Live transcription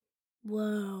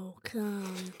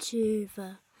Welcome to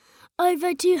the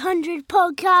Over 200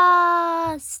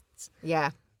 podcasts.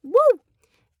 Yeah. Woo!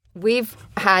 We've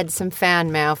had some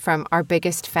fan mail from our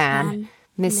biggest fan,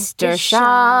 Mr.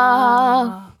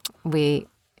 Shaw.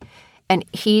 And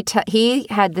he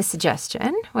had the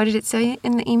suggestion, what did it say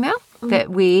in the email? That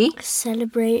we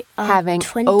celebrate having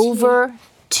over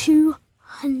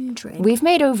 200. We've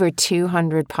made over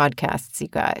 200 podcasts, you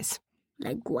guys.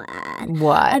 Like what?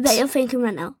 What? I bet you're thinking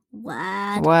right now,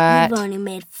 what? What? You've only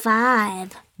made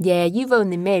 5. Yeah, you've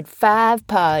only made 5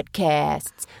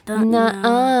 podcasts. But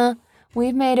Nuh-uh.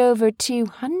 We've made over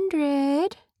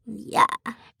 200. Yeah.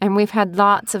 And we've had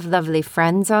lots of lovely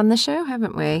friends on the show,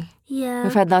 haven't we? Yeah.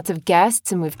 We've had lots of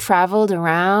guests and we've traveled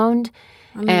around.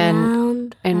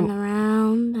 And and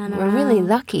around. We're really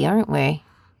lucky, aren't we?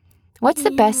 What's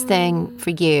the best thing for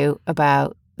you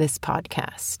about this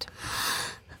podcast?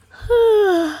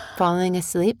 Falling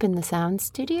asleep in the sound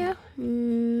studio?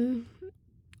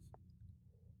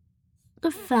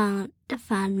 The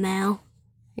fan mail.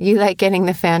 You like getting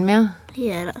the fan mail?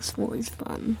 Yeah, that's always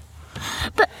fun.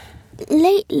 But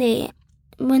lately,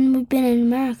 when we've been in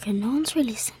America, no one's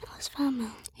really sent us fan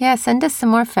mail. Yeah, send us some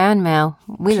more fan mail.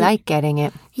 We like getting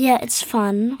it. Yeah, it's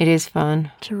fun. It is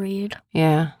fun. To read.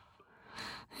 Yeah.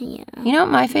 Yeah. You know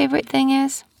what my favorite thing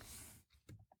is?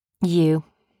 You.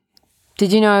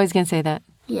 Did you know I was going to say that?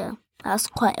 Yeah, that's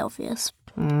quite obvious.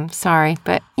 Sorry,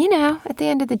 but at the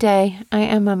end of the day, I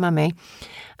am a mummy.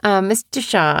 Mr.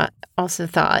 Shaw also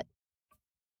thought,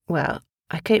 well,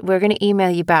 we're going to email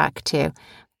you back too,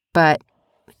 but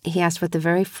he asked what the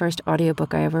very first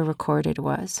audiobook I ever recorded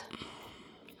was.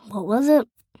 What was it?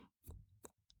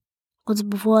 Was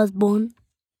it before I was born?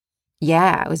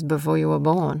 Yeah, it was before you were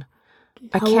born.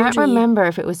 I can't remember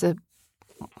if it was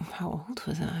how old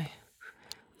was I?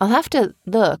 I'll have to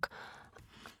look.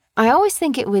 I always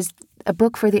think it was a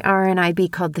book for the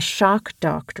RNIB called The Shock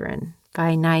Doctrine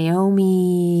by Naomi...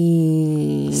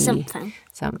 Something.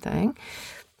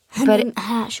 But it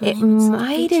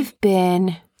might have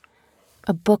been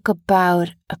a book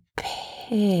about a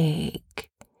pig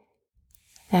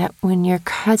that when your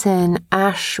cousin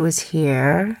Ash was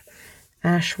here,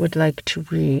 Ash would like to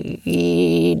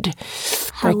read.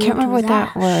 But I can't remember what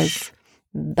that was.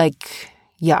 Like,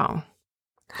 young.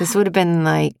 This would have been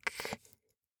like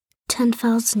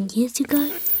 10,000 years ago?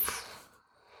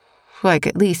 Like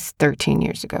at least 13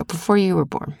 years ago, before you were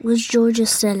born. Was Georgia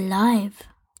still alive?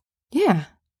 Yeah.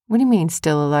 What do you mean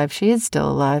still alive? She is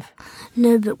still alive.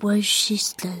 No, but was she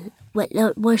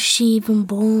even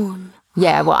born?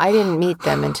 Yeah, well, I didn't meet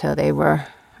them until they were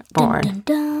born. Dun,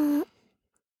 dun,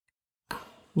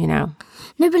 dun.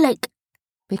 No, but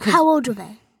because how old were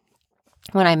they?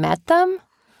 When I met them?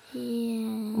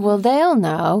 Yeah. Well, they'll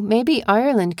know. Maybe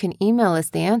Ireland can email us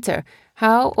the answer.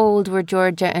 How old were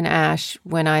Georgia and Ash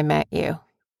when I met you?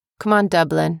 Come on,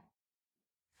 Dublin.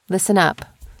 Listen up.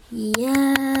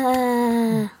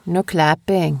 Yeah. No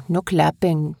clapping.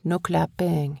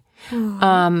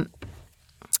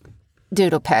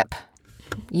 Doodle Pip,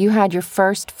 you had your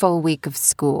first full week of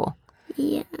school.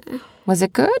 Yeah. Was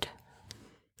it good?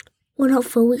 Well, not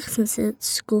full week since it's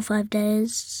school 5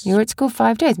 days. You were at school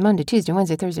 5 days, Monday, Tuesday,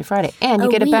 Wednesday, Thursday, Friday. And you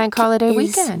get a bank holiday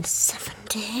weekend. 7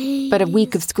 days. But a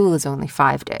week of school is only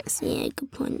 5 days. Yeah,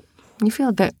 good point. You feel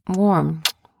a bit warm.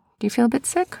 Do you feel a bit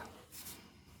sick?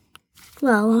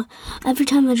 Well, every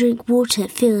time I drink water,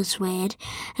 it feels weird.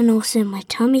 And also, my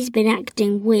tummy's been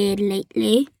acting weird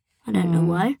lately. I don't know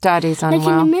why. Daddy's unwell. Like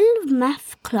in the middle of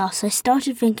math class, I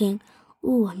started thinking,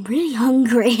 "Ooh, I'm really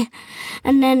hungry,"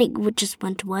 and then it just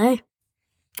went away.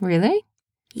 Really?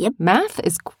 Yep. Math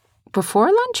is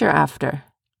before lunch or after?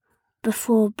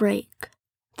 Before break.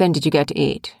 Then did you get to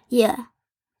eat? Yeah.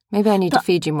 Maybe I need to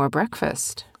feed you more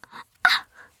breakfast.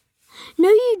 No,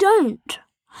 you don't.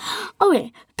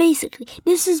 Okay, basically,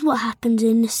 this is what happened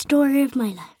in the story of my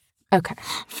life. Okay.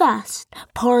 First,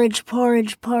 porridge.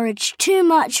 Too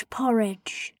much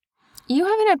porridge. You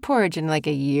haven't had porridge in like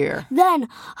a year. Then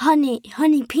honey,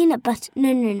 peanut butter.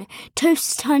 No.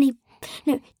 Toast, honey.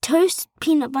 No, toast,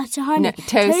 peanut butter, honey. No,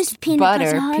 toast peanut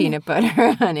butter, honey. Peanut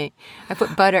butter, honey. I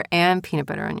put butter and peanut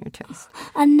butter on your toast.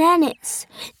 And then it's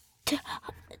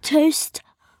toast,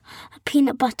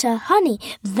 peanut butter, honey.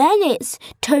 Then it's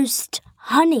toast,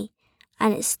 honey.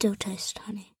 And it's still toast,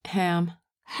 honey. Ham.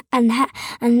 And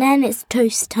then it's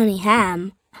toast, honey,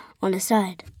 ham on the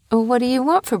side. Oh, what do you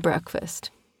want for breakfast?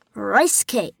 Rice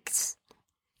cakes.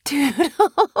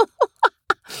 Doodle.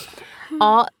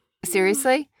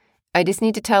 Seriously? I just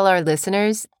need to tell our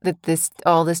listeners that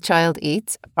all this child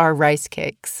eats are rice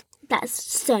cakes. That's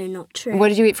so not true. What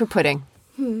did you eat for pudding?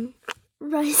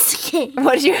 Rice cake.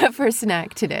 What did you have for a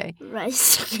snack today?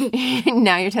 Rice cake.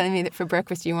 Now you're telling me that for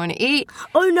breakfast you want to eat?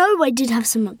 Oh, no, I did have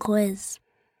some McCoys.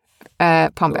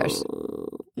 Pombers.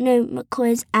 No,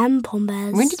 McCoys and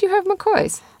Pombers. When did you have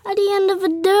McCoys? At the end of the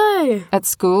day. At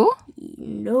school?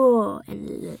 No,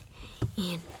 in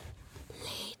late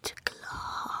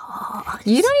class.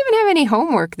 You don't even have any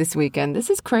homework this weekend. This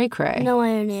is cray-cray. No, I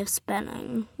only have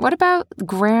spelling. What about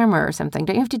grammar or something?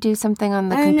 Don't you have to do something on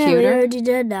the computer? No, we already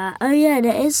did that. Oh, yeah,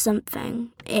 there is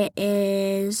something.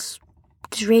 It's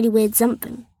really weird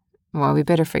something. Well, we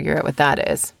better figure out what that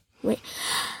is. Wait.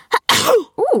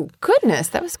 Ooh, goodness,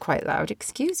 that was quite loud.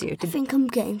 Excuse you. I think I'm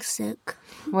getting sick.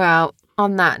 Well,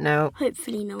 on that note.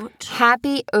 Hopefully not.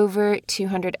 Happy over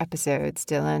 200 episodes,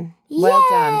 Dylan. Well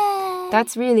done.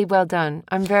 That's really well done.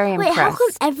 I'm very impressed. Wait, how come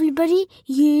everybody,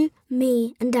 you,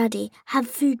 me, and Daddy, had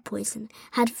food poisoning?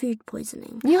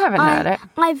 You haven't had it.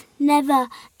 I've never.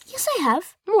 Yes, I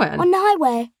have. When? On the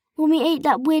highway, when we ate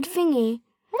that weird thingy.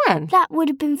 When? That would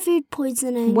have been food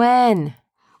poisoning. When?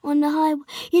 On the highway.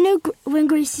 You know when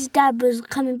Gracie's dad was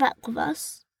coming back with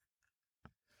us?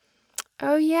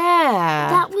 Oh,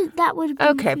 yeah. That would have been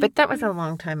Okay, but that was poisoning. a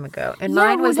long time ago. And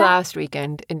mine was last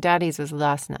weekend, and Daddy's was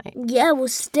last night. Yeah, well,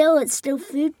 it's still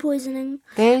food poisoning.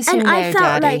 Those who And know I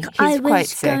felt Daddy, like he's I quite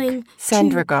was sick. going Send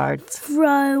to regards.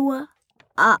 throw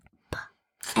up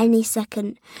any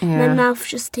second. Yeah. My mouth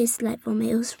just tasted like vomit.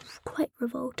 It was quite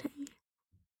revolting.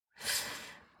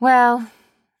 Well,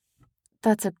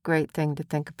 that's a great thing to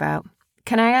think about.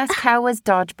 Can I ask, how was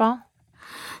dodgeball?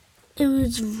 It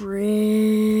was really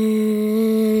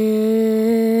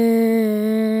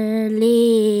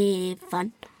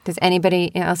fun. Is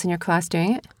anybody else in your class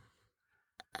doing it?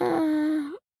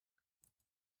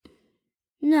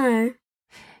 No.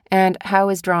 And how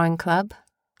is drawing club?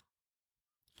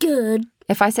 Good.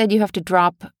 If I said you have to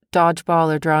drop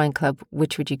dodgeball or drawing club,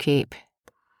 which would you keep?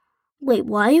 Wait,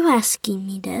 why are you asking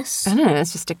me this? I don't know.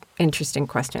 It's just an interesting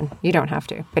question. You don't have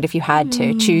to. But if you had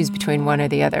to choose between one or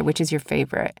the other, which is your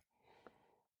favorite?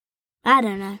 I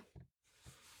don't know.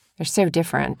 They're so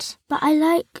different. But I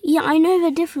know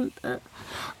they're different, but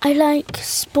I like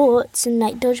sports and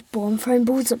like dodgeball and throwing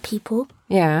balls at people.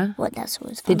 Yeah. What, that's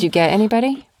always fun. Did you get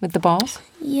anybody with the balls?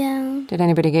 Yeah. Did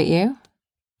anybody get you?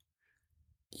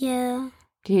 Yeah.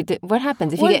 What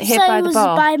happens if you get hit by the ball?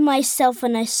 I was by myself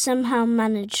and I somehow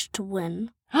managed to win.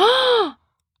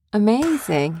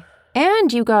 Amazing.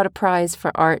 And you got a prize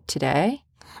for art today.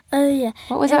 Oh, yeah.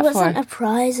 What was that for? It wasn't a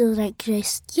prize. It was like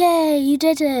just, yay, you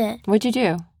did it. What'd you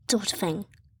do? Sort of thing.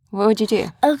 What would you do?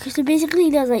 Okay, so basically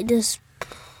there's like this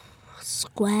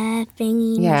square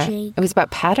thingy. Yeah. Shape. It was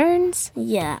about patterns?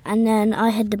 Yeah, and then I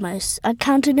had the most. I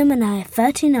counted them and I had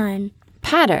 39.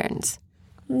 Patterns?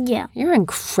 Yeah. You're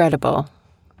incredible.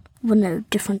 Well, no,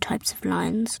 different types of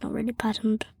lines. Not really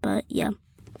patterned, but yeah.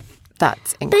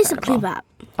 That's incredible. Basically that.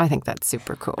 I think that's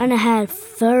super cool. And I had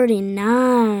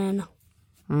 39.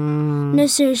 No,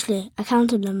 seriously, I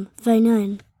counted them.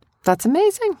 39. That's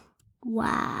amazing.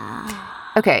 Wow.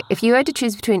 Okay, if you had to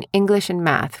choose between English and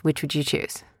math, which would you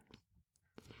choose?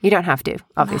 You don't have to,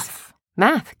 obviously.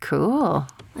 Math, cool.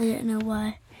 I don't know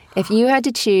why. If you had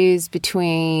to choose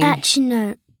between... Actually,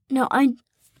 no. No,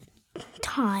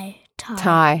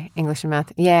 Tie, English and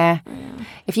math. Yeah.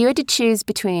 If you had to choose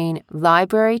between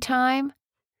library time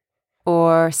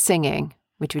or singing,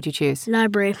 which would you choose?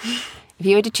 Library. If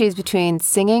you had to choose between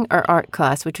singing or art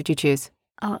class, which would you choose?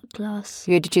 Art class. If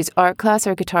you had to choose art class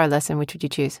or guitar lesson, which would you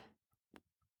choose?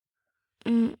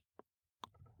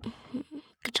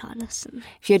 Guitar lesson.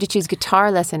 If you had to choose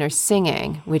guitar lesson or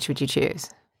singing, which would you choose?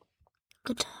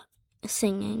 Guitar.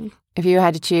 Singing. If you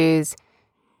had to choose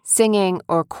singing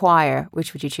or choir,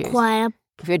 which would you choose? Choir.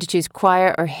 If you had to choose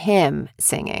choir or hymn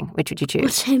singing, which would you choose?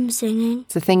 What's hymn singing?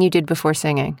 It's the thing you did before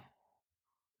singing.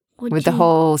 With the you...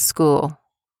 whole school.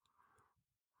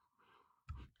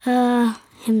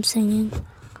 Hymn singing.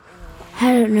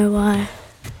 I don't know why. Is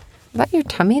that your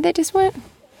tummy that just went?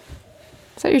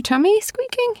 Is that your tummy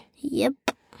squeaking? Yep.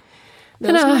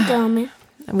 That's my tummy.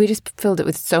 We just filled it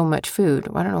with so much food.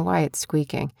 I don't know why it's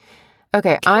squeaking.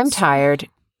 Okay, I'm tired.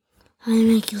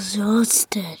 I'm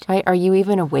exhausted. Are you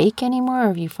even awake anymore or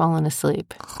have you fallen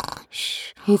asleep?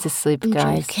 Shh. He's asleep,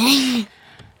 guys. Joking.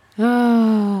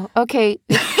 Oh, okay.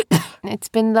 It's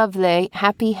been lovely.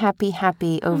 Happy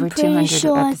over 200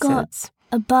 sure episodes.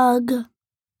 I got a bug.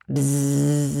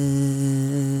 Bzzz.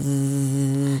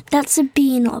 That's a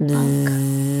bee, not a bug.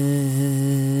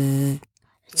 Bzzz.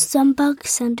 Some bugs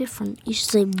sound different. You should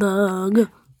say bug.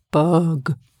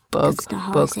 Bug. That's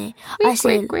not how I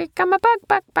say it. Quick, I'm a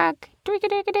bug. Come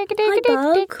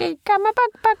a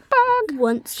bug.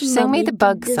 Once Sing me the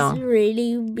bug did song. This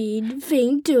really mean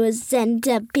thing to a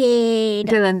centipede.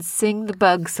 Dylan, sing the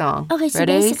bug song. Okay, so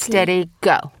ready, basically- steady,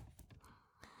 go.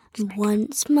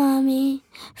 Once Mommy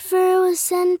threw a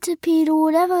centipede or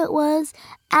whatever it was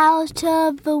out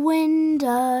of the window.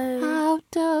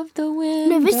 Out of the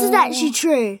window. No, this is actually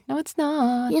true. No, it's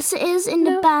not. Yes, it is in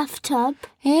the bathtub.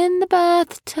 In the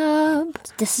bathtub,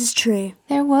 This is true.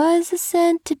 there was a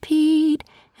centipede,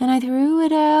 and I threw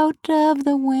it out of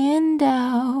the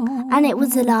window. And it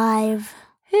was alive.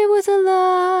 It was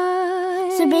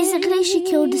alive. So basically, she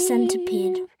killed a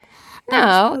centipede.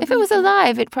 No, if it was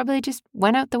alive, it probably just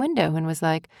went out the window and was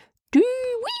like,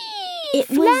 doo-wee, It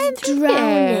was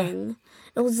drowning.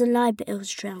 It was alive, but it was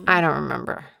drowning. I don't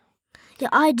remember. Yeah,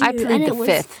 I do. I plead the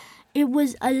fifth. It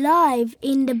was alive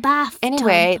in the bathtub.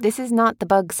 Anyway, this is not the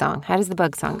bug song. How does the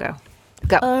bug song go?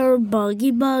 Go. Oh,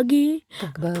 buggy, buggy.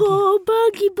 Buggy. Poor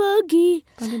buggy, buggy.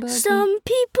 Buggy, buggy. Some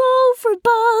people throw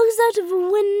bugs out of a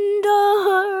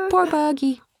window. Poor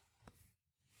Buggy.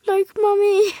 Like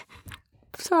Mommy.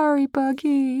 Sorry,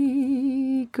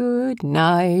 Buggy. Good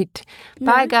night.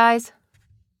 No. Bye, guys.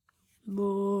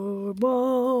 Bye,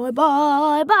 bye,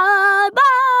 bye, bye,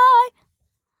 bye.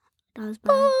 That was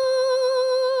bad.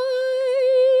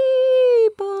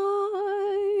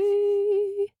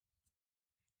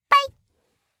 Bye.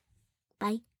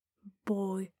 Bye.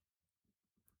 Boy.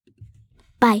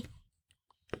 Bye.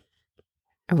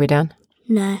 Are we done?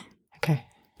 No. Okay.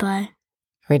 Bye.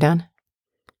 Are we done?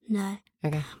 No.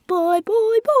 Okay. Bye,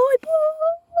 bye, bye,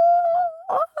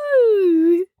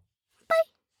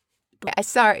 bye.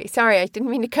 Sorry, I didn't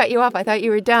mean to cut you off. I thought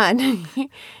you were done.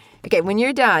 Okay, when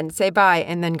you're done, say bye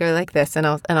and then go like this and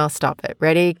I'll stop it.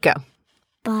 Ready? Go.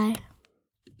 Bye.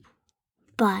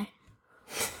 Bye.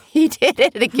 He did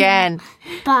it again.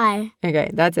 Bye. Okay,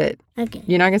 that's it. Okay.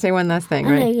 You're not going to say one last thing,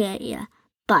 right? Okay, yeah.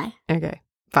 Bye. Okay.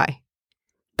 Bye.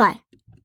 Bye.